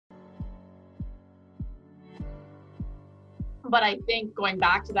But I think going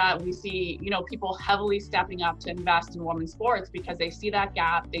back to that, we see, people heavily stepping up to invest in women's sports because they see that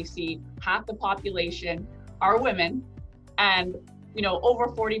gap. They see half the population are women, and, over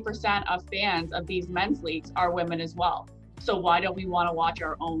 40% of fans of these men's leagues are women as well. So why don't we want to watch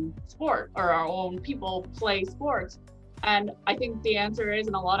our own sport or our own people play sports? And I think the answer is,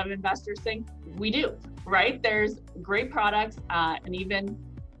 and a lot of investors think we do, right? There's great products, and even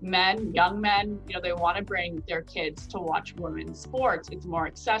young men, they want to bring their kids to watch women's sports. It's more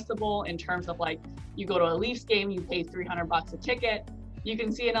accessible in terms of, like, you go to a Leafs game, you pay $300 a ticket. You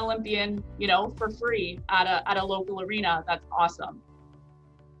can see an Olympian, for free at a local arena. That's awesome.